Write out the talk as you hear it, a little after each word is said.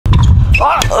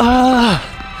What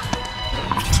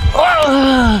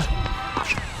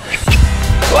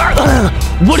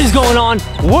is going on,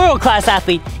 world-class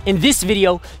athlete? In this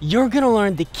video, you're gonna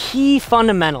learn the key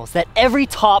fundamentals that every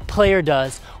top player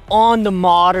does on the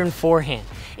modern forehand.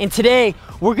 And today,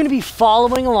 we're gonna be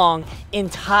following along in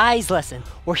Ty's lesson,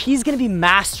 where he's gonna be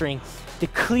mastering the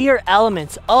clear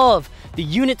elements of the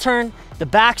unit turn, the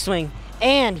backswing,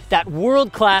 and that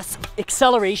world-class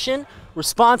acceleration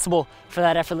responsible for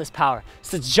that effortless power.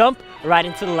 So let's jump right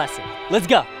into the lesson. Let's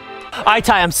go. All right,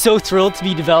 Ty, I'm so thrilled to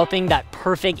be developing that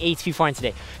perfect ATP Forehand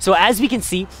today. So as we can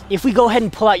see, if we go ahead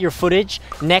and pull out your footage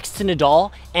next to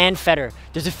Nadal and Federer,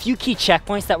 there's a few key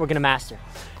checkpoints that we're gonna master.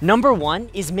 Number one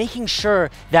is making sure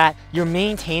that you're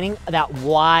maintaining that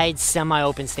wide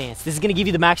semi-open stance. This is gonna give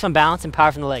you the maximum balance and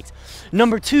power from the legs.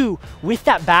 Number two, with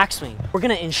that backswing, we're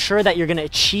gonna ensure that you're gonna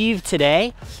achieve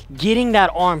today getting that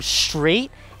arm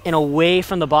straight and away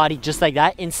from the body just like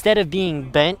that, instead of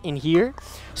being bent in here,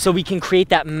 so we can create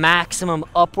that maximum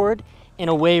upward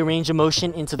and away range of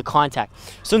motion into the contact.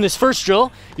 So in this first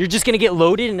drill, you're just gonna get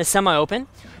loaded in the semi-open.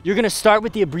 You're gonna start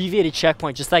with the abbreviated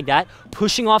checkpoint, just like that,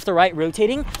 pushing off the right,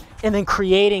 rotating, and then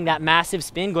creating that massive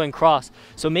spin going cross.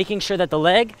 So making sure that the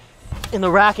leg and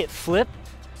the racket flip,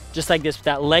 just like this, with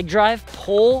that leg drive,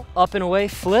 pull up and away,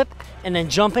 flip, and then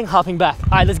jumping, hopping back.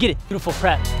 All right, let's get it. Beautiful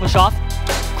prep, push off,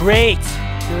 great.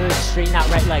 Good, straighten out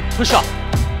right leg, push off.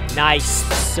 Nice,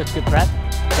 such good prep.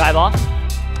 Drive off.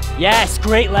 Yes,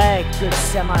 great leg. Good,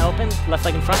 semi-open, left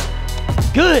leg in front.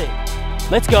 Good,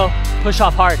 let's go. Push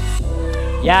off hard.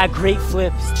 Yeah, great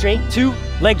flip. Straight, two,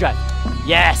 leg drive.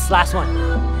 Yes, last one.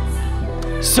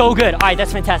 So good. All right,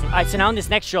 that's fantastic. All right, so now in this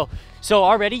next drill, so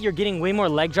already you're getting way more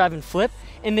leg drive and flip.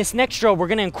 In this next drill, we're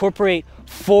gonna incorporate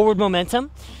forward momentum.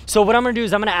 So what I'm gonna do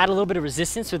is I'm gonna add a little bit of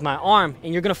resistance with my arm,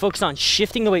 and you're gonna focus on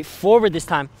shifting the weight forward this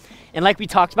time. And like we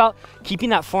talked about,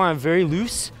 keeping that forearm very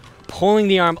loose, pulling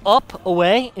the arm up,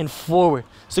 away, and forward.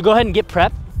 So go ahead and get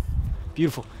prep.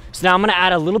 Beautiful. So now I'm gonna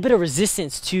add a little bit of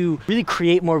resistance to really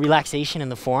create more relaxation in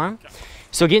the forearm.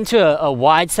 So get into a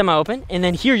wide semi-open, and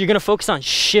then here you're gonna focus on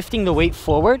shifting the weight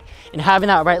forward and having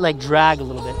that right leg drag a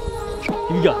little bit.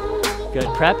 Here we go. Good,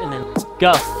 prep, and then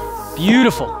go.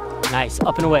 Beautiful. Nice,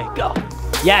 up and away, go.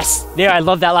 Yes, there, I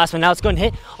love that last one. Now let's go and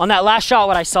hit. On that last shot,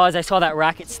 what I saw is I saw that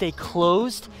racket stay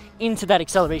closed into that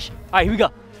acceleration. All right, here we go.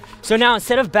 So now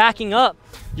instead of backing up,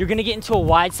 you're gonna get into a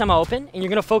wide semi-open, and you're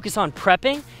gonna focus on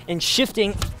prepping and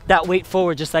shifting that weight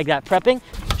forward just like that. Prepping,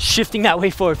 shifting that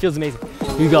weight forward, feels amazing.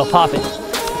 Here we go, pop it.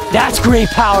 That's great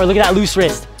power, look at that loose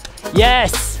wrist.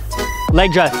 Yes,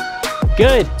 leg drive,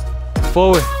 good,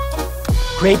 forward.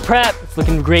 Great prep, it's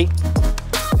looking great.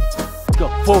 Let's go,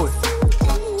 forward.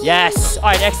 Yes, all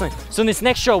right, excellent. So in this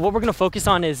next drill, what we're gonna focus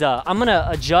on is, I'm gonna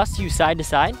adjust you side to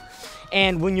side.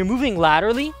 And when you're moving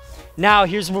laterally, now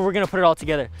here's where we're gonna put it all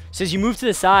together. So as you move to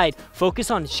the side, focus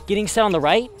on getting set on the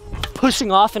right,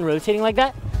 pushing off and rotating like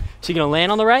that. So you're gonna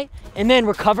land on the right, and then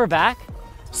recover back,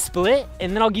 split,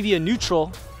 and then I'll give you a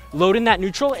neutral, load in that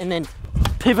neutral, and then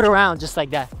pivot around just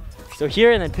like that. So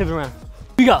here, and then pivot around.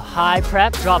 Here we go, high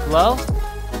prep, drop low.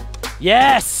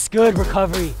 Yes, good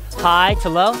recovery. High to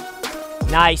low.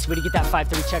 Nice, way to get that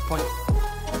 530 checkpoint.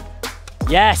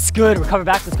 Yes, good, recover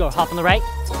back, let's go. Hop on the right.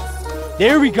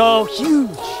 There we go,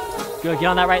 huge. Good, get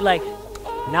on that right leg.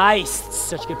 Nice,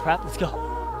 such good prep, let's go.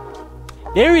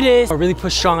 There it is. Really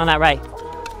push strong on that right.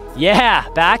 Yeah,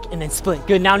 back and then split.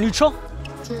 Good, now neutral.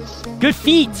 Good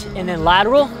feet, and then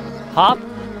lateral, hop.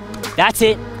 That's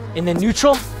it, and then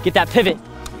neutral, get that pivot.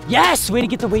 Yes, way to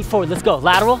get the weight forward, let's go.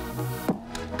 Lateral.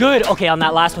 Good, okay, on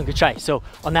that last one, good try. So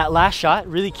on that last shot,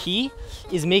 really key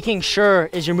is making sure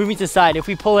as you're moving to the side, if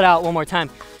we pull it out one more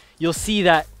time, you'll see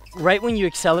that right when you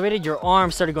accelerated, your arm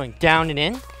started going down and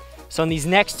in. So on these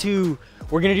next two,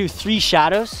 we're gonna do 3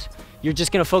 shadows. You're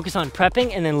just gonna focus on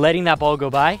prepping and then letting that ball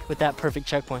go by with that perfect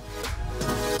checkpoint.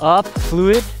 Up,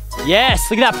 fluid.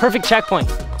 Yes, look at that perfect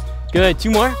checkpoint. Good,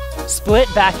 2 more. Split,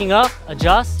 backing up,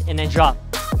 adjust, and then drop.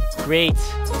 Great,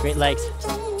 great legs.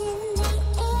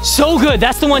 So good,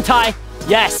 that's the one, Ty.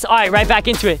 Yes, all right, right back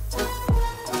into it.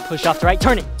 Push off the right,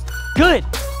 turn it. Good.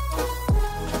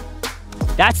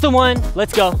 That's the one,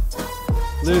 let's go.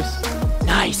 Loose,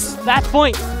 nice. That's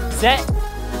point, set.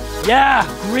 Yeah,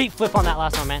 great flip on that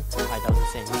last one, man. All right, that was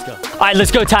insane, let's go. All right,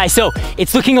 let's go, Ty. So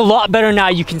it's looking a lot better now.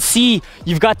 You can see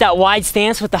you've got that wide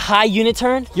stance with the high unit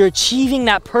turn. You're achieving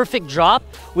that perfect drop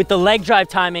with the leg drive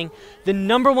timing. The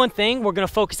number one thing we're gonna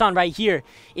focus on right here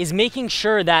is making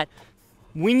sure that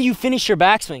when you finish your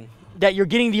backswing, that you're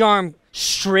getting the arm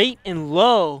straight and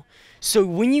low. So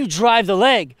when you drive the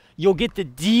leg, you'll get the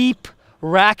deep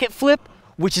racket flip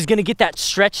which is gonna get that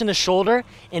stretch in the shoulder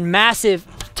and massive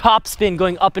top spin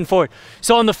going up and forward.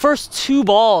 So on the first 2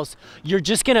 balls, you're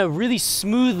just gonna really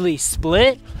smoothly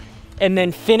split and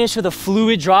then finish with a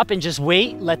fluid drop and just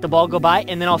wait, let the ball go by,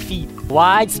 and then I'll feed.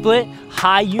 Wide split,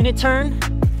 high unit turn,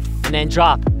 and then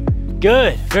drop.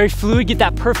 Good, very fluid, get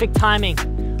that perfect timing.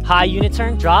 High unit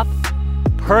turn, drop,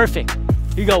 perfect.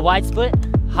 Here you go, wide split,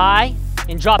 high,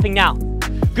 and dropping now.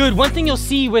 Good, one thing you'll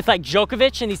see with like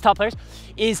Djokovic and these top players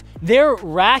is their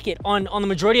racket on the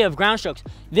majority of ground strokes,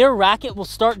 their racket will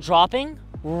start dropping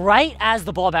right as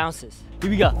the ball bounces. Here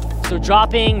we go, so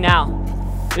dropping now.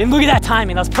 And look at that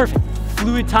timing, that was perfect.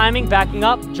 Fluid timing, backing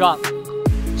up, drop.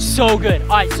 So good. All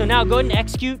right, so now go ahead and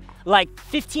execute like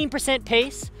 15%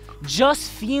 pace,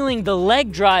 just feeling the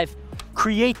leg drive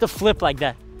create the flip like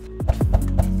that.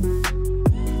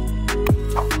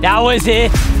 That was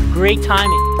it. Great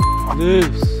timing.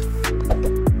 Loose.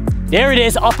 There it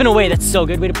is, up and away. That's so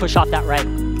good. Way to push off that right.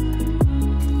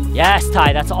 Yes,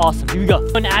 Ty, that's awesome. Here we go.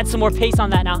 I'm gonna add some more pace on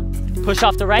that now. Push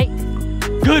off the right.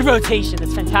 Good rotation,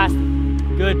 that's fantastic.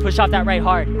 Good, push off that right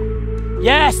hard.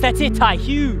 Yes, that's it, Ty,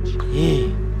 huge. Yeah.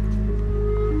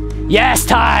 Yes,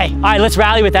 Ty. All right, let's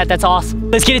rally with that, that's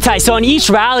awesome. Let's get it, Ty. So on each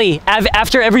rally,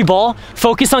 after every ball,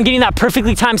 focus on getting that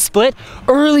perfectly timed split,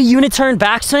 early unit turn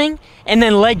backswing, and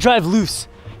then leg drive loose.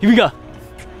 Here we go.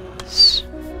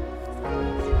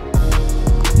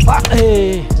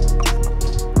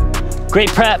 Great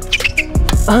prep.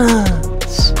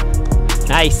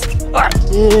 Nice.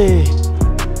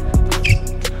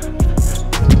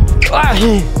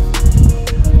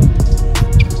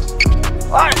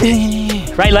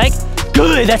 Right leg.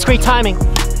 Good, that's great timing.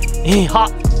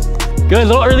 Hop. Good, a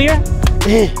little earlier.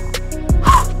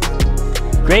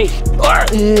 Great.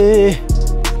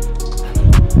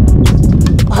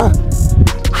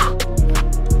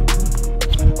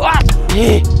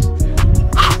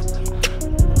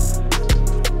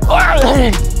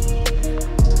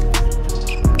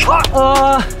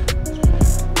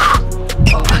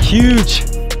 Huge.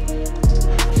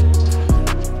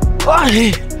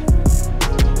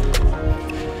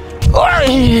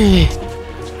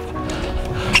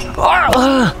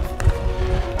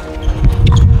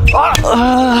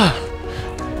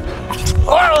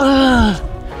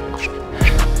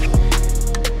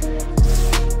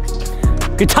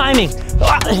 Good timing.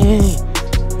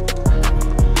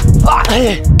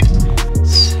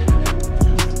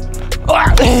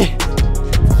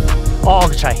 Oh,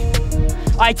 good try.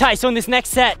 All right, Ty, so in this next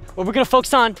set, what we're gonna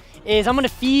focus on is I'm gonna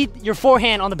feed your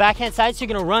forehand on the backhand side, so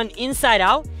you're gonna run inside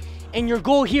out, and your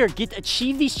goal here,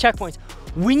 achieve these checkpoints.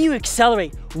 When you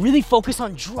accelerate, really focus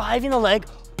on driving the leg,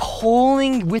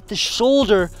 pulling with the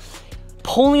shoulder,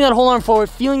 pulling that whole arm forward,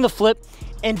 feeling the flip,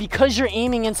 and because you're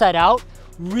aiming inside out,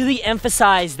 really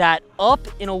emphasize that up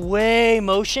and away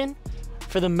motion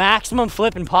for the maximum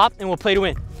flip and pop, and we'll play to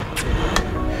win.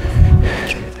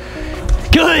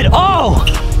 Good, oh,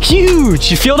 huge,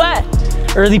 you feel that?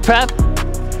 Early prep,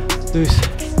 loose.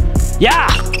 Yeah!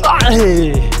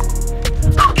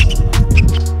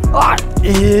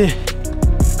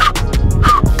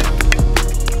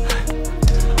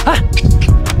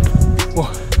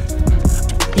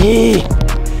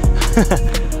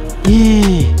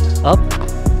 Up.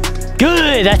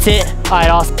 Good, that's it. All right,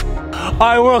 awesome. All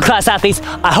right, world-class athletes,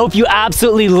 I hope you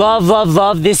absolutely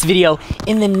love this video.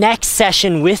 In the next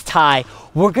session with Ty,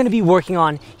 we're gonna be working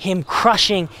on him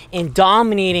crushing and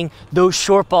dominating those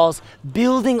short balls,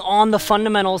 building on the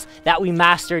fundamentals that we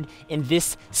mastered in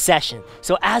this session.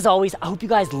 So as always, I hope you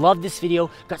guys love this video,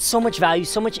 got so much value,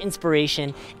 so much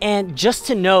inspiration, and just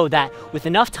to know that with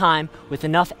enough time, with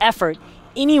enough effort,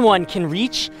 anyone can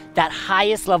reach that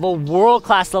highest level,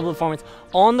 world-class level of performance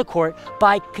on the court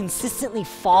by consistently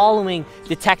following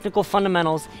the technical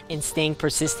fundamentals and staying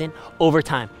persistent over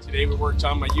time. Today we worked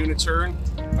on my unit turn,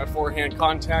 my forehand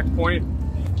contact point.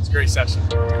 It's a great session.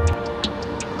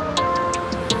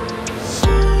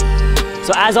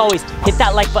 So as always, hit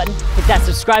that like button, hit that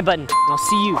subscribe button, and I'll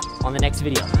see you on the next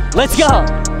video. Let's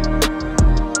go!